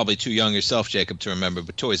 You're probably too young yourself, Jacob, to remember,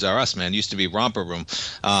 but Toys R Us, man, used to be Romper Room.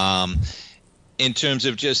 In terms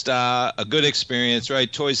of just a good experience,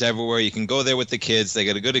 right? Toys everywhere. You can go there with the kids. They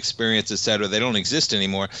get a good experience, etc. They don't exist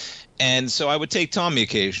anymore. And so I would take Tommy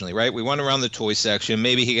occasionally, right? We went around the toy section.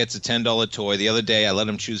 Maybe he gets a $10 toy. The other day, I let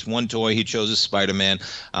him choose one toy. He chose a Spider-Man.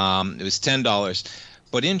 It was $10.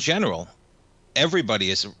 But in general, everybody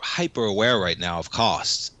is hyper aware right now of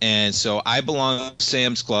costs. And so I belong to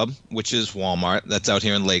Sam's Club, which is Walmart. That's out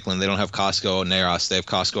here in Lakeland. They don't have Costco near us. They have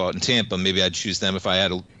Costco out in Tampa. Maybe I'd choose them if I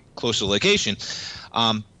had a closer location.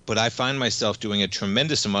 But I find myself doing a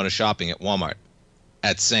tremendous amount of shopping at Walmart,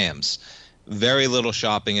 at Sam's. Very little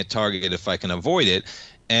shopping at Target if I can avoid it.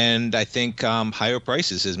 And I think higher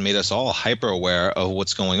prices has made us all hyper aware of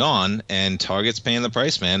what's going on, and Target's paying the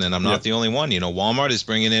price, man. And I'm not the only one. You know, Walmart is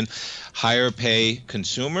bringing in higher pay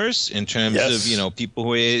consumers in terms of, you know, people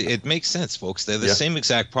who it makes sense, folks. They're the same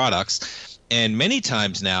exact products. And many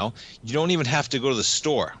times now, you don't even have to go to the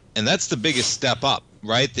store. And that's the biggest step up,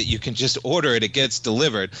 right? That you can just order it, it gets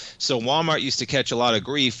delivered. So Walmart used to catch a lot of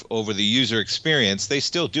grief over the user experience. They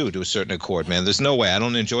still do to a certain accord, man. There's no way. I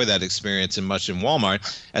don't enjoy that experience as much in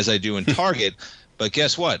Walmart as I do in Target. But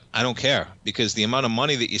guess what? I don't care, because the amount of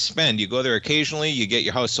money that you spend, you go there occasionally, you get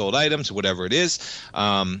your household items, whatever it is.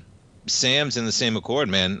 Sam's in the same accord,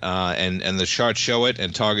 man, and the charts show it,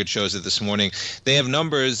 and Target shows it this morning. They have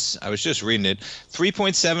numbers, I was just reading it,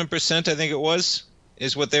 3.7%, I think it was,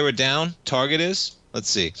 is what they were down. Target is. Let's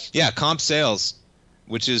see. Yeah, comp sales,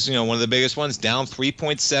 which is, you know, one of the biggest ones, down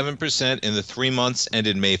 3.7% in the 3 months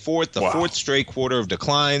ended May 4th, the fourth straight quarter of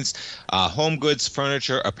declines. Home goods,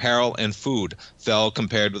 furniture, apparel, and food fell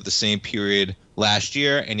compared with the same period last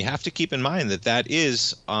year. And you have to keep in mind that that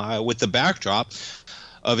is with the backdrop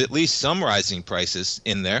of at least some rising prices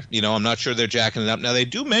in there. You know, I'm not sure they're jacking it up. Now, they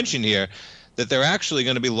do mention here that they're actually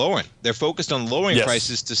going to be lowering. They're focused on lowering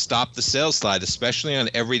prices to stop the sales slide, especially on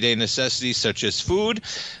everyday necessities such as food.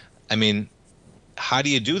 I mean, how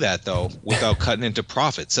do you do that, though, without cutting into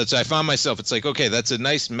profits? So I found myself, it's like, okay, that's a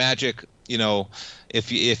nice magic, you know,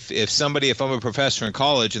 if I'm a professor in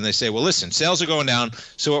college and they say, well, listen, sales are going down,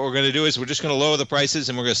 so what we're going to do is we're just going to lower the prices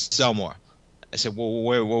and we're going to sell more. I said,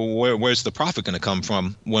 well, where's the profit going to come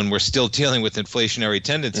from when we're still dealing with inflationary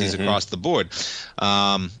tendencies across the board?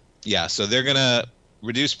 So they're going to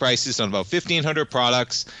reduce prices on about 1,500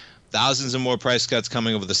 products. Thousands of more price cuts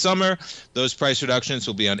coming over the summer. Those price reductions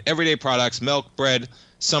will be on everyday products, milk, bread,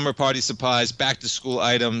 summer party supplies, back-to-school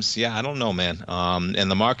items. Yeah, I don't know, man. And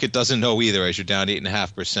the market doesn't know either, as you're down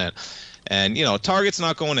 8.5%. And, Target's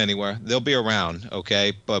not going anywhere. They'll be around,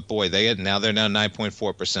 okay? But, boy, now they're down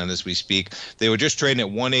 9.4% as we speak. They were just trading at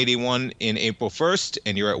 181 in April 1st,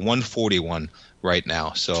 and you're at 141 right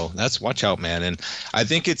now. So watch out, man. And I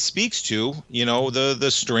think it speaks to, the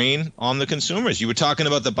strain on the consumers. You were talking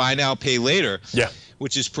about the buy now, pay later,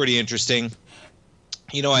 which is pretty interesting.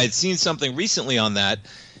 I had seen something recently on that.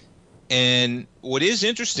 And what is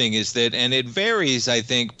interesting is that, and it varies, I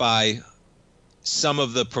think, by some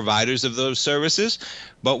of the providers of those services.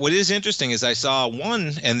 But what is interesting is I saw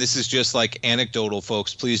one, and this is just like anecdotal,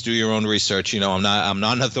 folks, please do your own research. I'm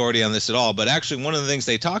not an authority on this at all, but actually one of the things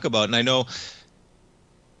they talk about, and I know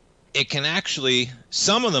it can actually,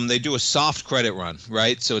 some of them, they do a soft credit run,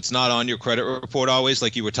 right? So it's not on your credit report always,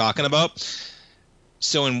 like you were talking about.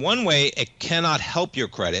 So in one way, it cannot help your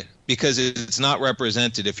credit because it's not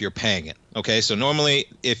represented if you're paying it. Okay, so normally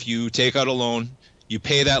if you take out a loan, you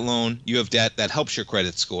pay that loan, you have debt, that helps your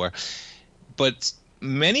credit score. But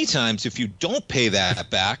many times if you don't pay that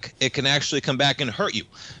back, it can actually come back and hurt you.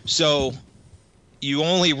 So you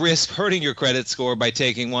only risk hurting your credit score by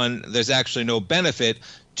taking one. There's actually no benefit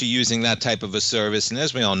to using that type of a service. And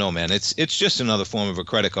as we all know, man, it's just another form of a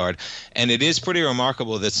credit card. And it is pretty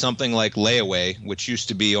remarkable that something like layaway, which used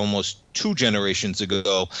to be almost 2 generations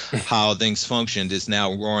ago, how things functioned, is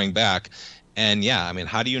now roaring back. And yeah, I mean,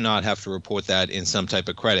 how do you not have to report that in some type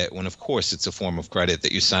of credit when, of course, it's a form of credit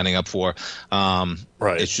that you're signing up for?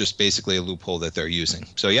 Right. It's just basically a loophole that they're using.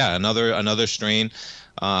 So yeah, another strain.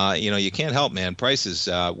 You can't help, man. Prices,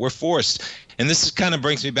 we're forced. And this kind of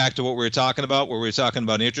brings me back to what we were talking about, where we were talking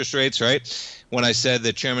about interest rates, right? When I said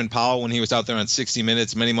that Chairman Powell, when he was out there on 60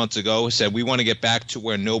 Minutes many months ago, said we want to get back to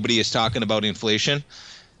where nobody is talking about inflation.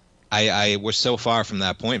 We're so far from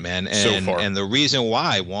that point, man. And, so far. And the reason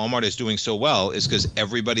why Walmart is doing so well is because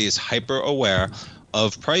everybody is hyper aware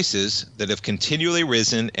of prices that have continually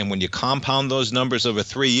risen. And when you compound those numbers over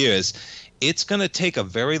 3 years, it's going to take a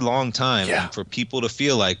very long time for people to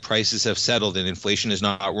feel like prices have settled and inflation is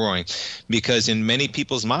not roaring, because in many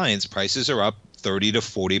people's minds, prices are up 30 to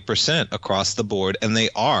 40% across the board, and they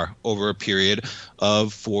are over a period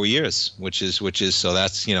of 4 years, which is so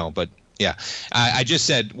that's, but yeah, I just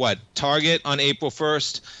said what Target on April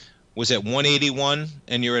 1st was at 181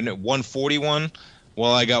 and you're in at 141.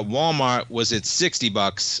 Well, I got Walmart was at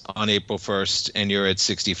 $60 on April 1st and you're at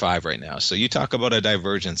 65 right now. So you talk about a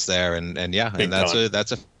divergence there, and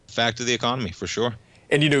that's a fact of the economy for sure.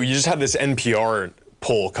 And you just had this NPR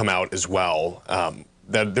poll come out as well,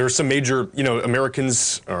 that there's some major,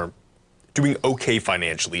 Americans are doing okay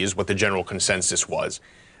financially is what the general consensus was.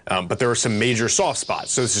 But there are some major soft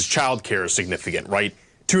spots. So this is childcare is significant, right?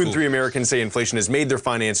 2 in 3 Americans say inflation has made their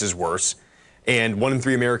finances worse, and 1 in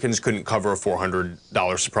 3 Americans couldn't cover a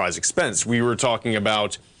 $400 surprise expense. We were talking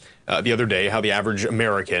about the other day how the average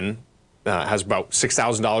American has about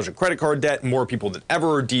 $6,000 in credit card debt. More people than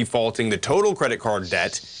ever are defaulting. The total credit card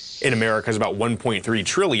debt in America is about $1.3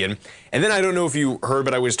 trillion. And then I don't know if you heard,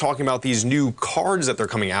 but I was talking about these new cards that they're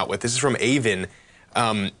coming out with. This is from Avon,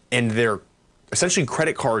 and they're essentially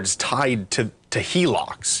credit cards tied to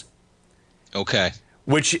HELOCs. Okay.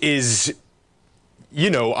 Which is,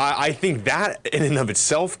 I think that in and of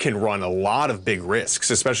itself can run a lot of big risks,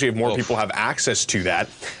 especially if more people have access to that.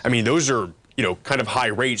 I mean, those are, kind of high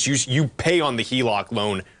rates. You pay on the HELOC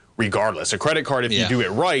loan regardless. A credit card, if you do it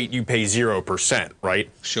right, you pay 0%, right?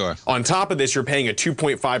 Sure. On top of this, you're paying a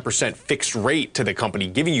 2.5% fixed rate to the company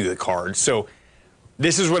giving you the card. So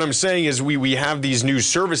this is what I'm saying is we have these new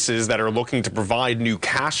services that are looking to provide new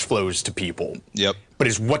cash flows to people. Yep.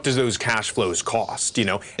 But what does those cash flows cost, And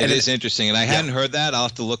it is interesting, and I hadn't heard that. I'll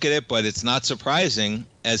have to look at it, but it's not surprising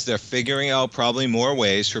as they're figuring out probably more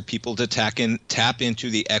ways for people to tap into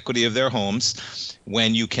the equity of their homes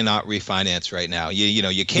when you cannot refinance right now.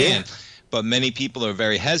 You can. Yeah. But many people are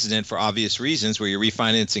very hesitant for obvious reasons, where you're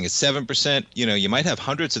refinancing at 7%. You might have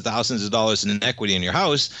hundreds of thousands of dollars in equity in your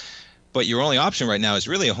house, but your only option right now is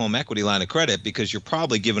really a home equity line of credit because you're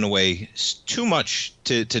probably giving away too much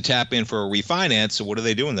to tap in for a refinance. So what are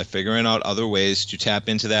they doing? They're figuring out other ways to tap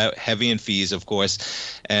into that, heavy in fees, of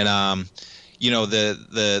course. And,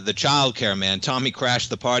 the child care, man, Tommy crashed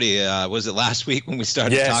the party. Was it last week when we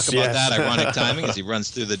started to talk about that? Ironic timing as he runs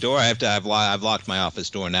through the door. I've locked my office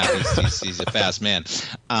door now. He's a fast man.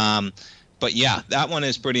 But yeah, that one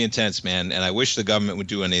is pretty intense, man. And I wish the government would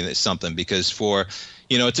do something because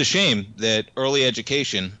it's a shame that early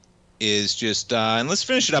education is just, and let's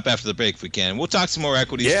finish it up after the break if we can. We'll talk some more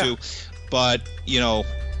equities too. But,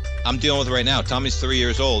 I'm dealing with right now. Tommy's 3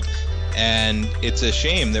 years old, and it's a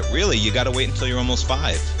shame that really you got to wait until you're almost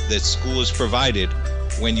 5 that school is provided,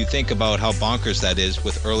 when you think about how bonkers that is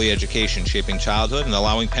with early education shaping childhood and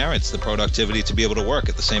allowing parents the productivity to be able to work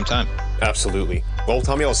at the same time. Absolutely. Well,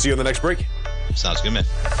 Tommy, I'll see you on the next break. Sounds good, man.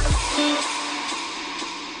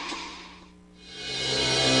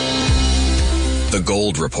 The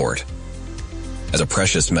Gold Report. As a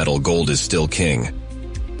precious metal, gold is still king.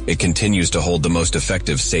 It continues to hold the most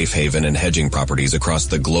effective safe haven and hedging properties across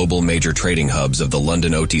the global major trading hubs of the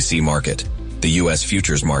London OTC market, the U.S.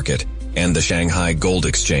 futures market, and the Shanghai Gold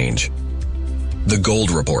Exchange. The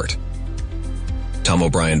Gold Report. Tom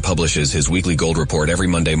O'Brien publishes his weekly Gold Report every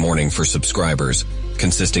Monday morning for subscribers,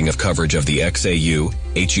 consisting of coverage of the XAU,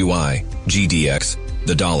 HUI, GDX,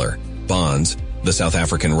 the dollar, bonds, the South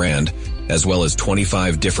African rand, as well as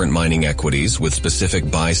 25 different mining equities with specific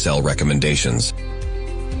buy-sell recommendations.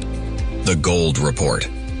 The Gold Report.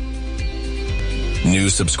 New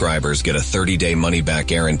subscribers get a 30-day money-back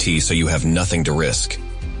guarantee, so you have nothing to risk.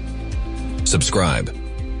 Subscribe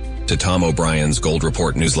to Tom O'Brien's Gold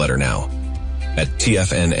Report newsletter now at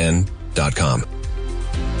TFNN.com.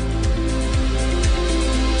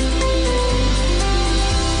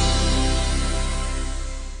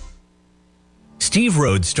 Steve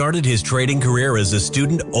Rhodes started his trading career as a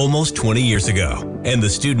student almost 20 years ago, and the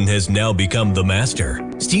student has now become the master.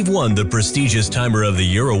 Steve won the prestigious Timer of the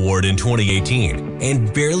Year award in 2018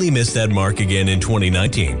 and barely missed that mark again in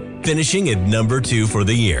 2019, finishing at number 2 for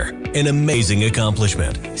the year. An amazing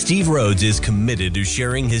accomplishment. Steve Rhodes is committed to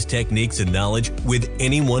sharing his techniques and knowledge with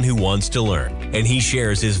anyone who wants to learn, and he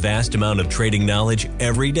shares his vast amount of trading knowledge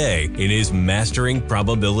every day in his Mastering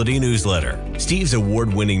Probability newsletter. Steve's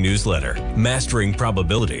award-winning newsletter, Mastering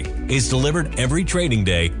Probability, is delivered every trading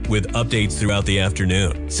day with updates throughout the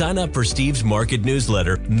afternoon. Sign up for Steve's market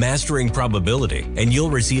newsletter, Mastering Probability, and you'll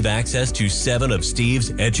receive access to 7 of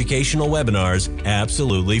Steve's educational webinars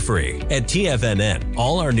absolutely free. At TFNN,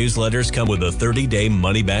 all our newsletters come with a 30-day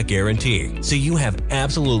money-back guarantee, so you have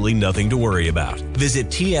absolutely nothing to worry about. Visit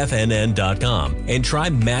TFNN.com and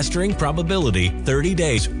try Mastering Probability 30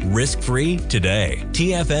 days risk-free today.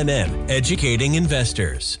 TFNN, educating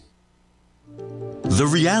investors. The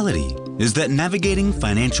reality is that navigating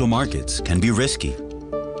financial markets can be risky.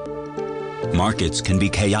 Markets can be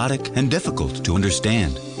chaotic and difficult to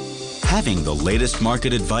understand. Having the latest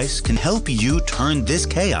market advice can help you turn this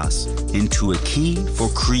chaos into a key for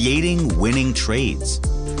creating winning trades.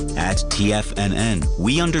 At TFNN,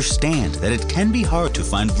 we understand that it can be hard to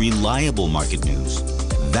find reliable market news.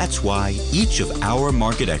 That's why each of our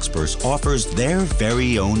market experts offers their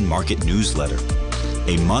very own market newsletter,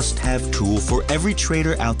 a must-have tool for every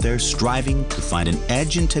trader out there striving to find an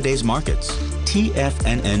edge in today's markets.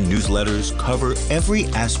 TFNN newsletters cover every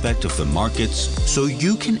aspect of the markets so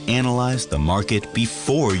you can analyze the market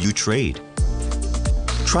before you trade.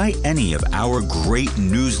 Try any of our great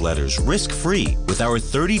newsletters risk-free with our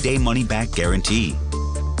 30-day money-back guarantee.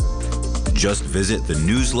 Just visit the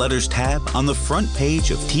Newsletters tab on the front page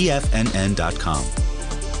of TFNN.com.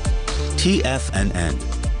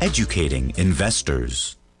 TFNN, educating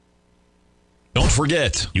investors. Don't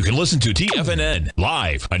forget, you can listen to TFNN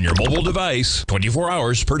live on your mobile device 24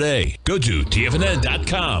 hours per day. Go to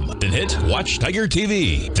TFNN.com, then hit Watch Tiger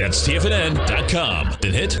TV. That's TFNN.com,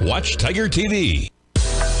 then hit Watch Tiger TV.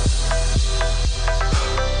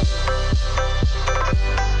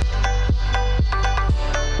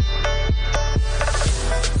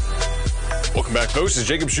 Welcome back, folks. This is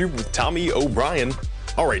Jacob Shoup with Tommy O'Brien.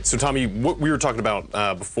 All right, so Tommy, what we were talking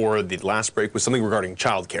about before the last break was something regarding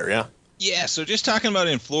childcare, yeah? Yeah, so just talking about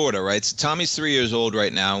in Florida, right? So Tommy's 3 years old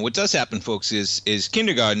right now. And what does happen, folks, is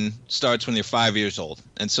kindergarten starts when you're 5 years old.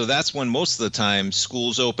 And so that's when most of the time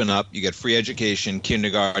schools open up. You get free education,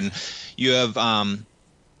 kindergarten. You have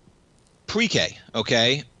pre-K,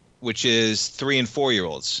 okay, which is 3 and 4 year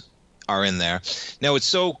olds are in there. Now, what's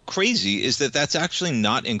so crazy is that that's actually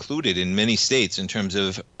not included in many states in terms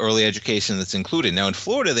of early education that's included. Now, in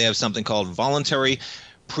Florida, they have something called voluntary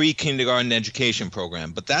pre-kindergarten education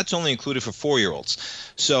program, but that's only included for 4-year-olds.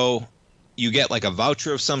 So you get like a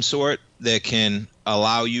voucher of some sort that can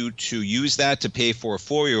allow you to use that to pay for a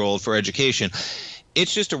 4-year-old for education.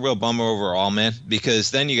 It's just a real bummer overall, man, because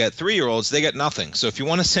then you got 3-year-olds, they got nothing. So if you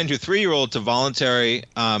want to send your 3-year-old to voluntary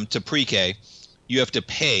to pre-K, you have to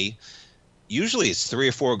pay. Usually it's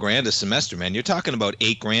 $3 or $4 grand a semester, man. You're talking about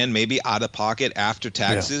 $8 grand maybe out of pocket after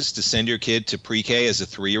taxes to send your kid to pre-K as a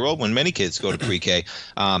 3-year-old, when many kids go to pre-K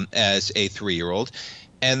as a 3-year-old.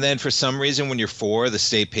 And then for some reason, when you're 4, the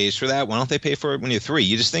state pays for that. Why don't they pay for it when you're 3?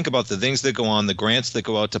 You just think about the things that go on, the grants that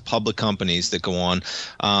go out to public companies that go on,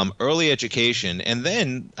 early education. And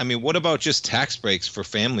then, I mean, what about just tax breaks for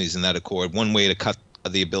families in that accord? One way to cut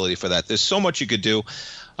the ability for that. There's so much you could do.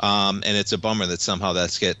 And it's a bummer that somehow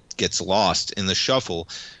that gets lost in the shuffle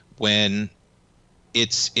when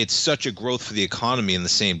it's such a growth for the economy in the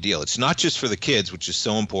same deal. It's not just for the kids, which is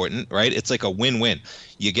so important, right? It's like a win-win.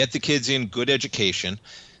 You get the kids in good education,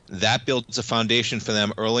 that builds a foundation for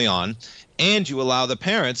them early on, and you allow the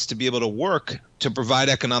parents to be able to work to provide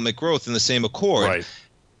economic growth in the same accord. Right.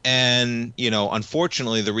 And,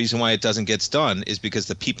 unfortunately, the reason why it doesn't get done is because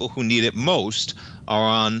the people who need it most are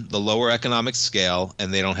on the lower economic scale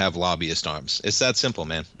and they don't have lobbyist arms. It's that simple,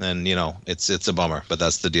 man. And, it's a bummer, but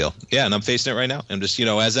that's the deal. Yeah, and I'm facing it right now. I'm just,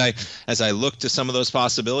 as I look to some of those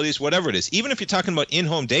possibilities, whatever it is, even if you're talking about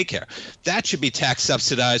in-home daycare, that should be tax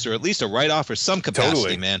subsidized or at least a write-off or some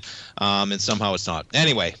capacity, man. And somehow it's not.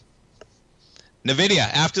 Anyway. NVIDIA,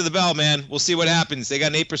 after the bell, man. We'll see what happens. They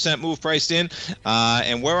got an 8% move priced in.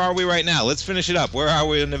 And where are we right now? Let's finish it up. Where are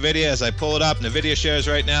we in NVIDIA as I pull it up? NVIDIA shares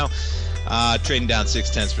right now trading down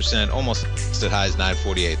 0.6%, almost at highs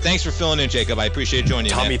 948. Thanks for filling in, Jacob. I appreciate joining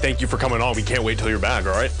you, Tommy, man. thank you for coming on. We can't wait till you're back,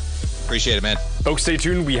 all right? Appreciate it, man. Folks, stay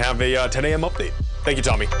tuned. We have a 10 a.m. update. Thank you,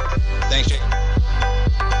 Tommy. Thanks, Jacob.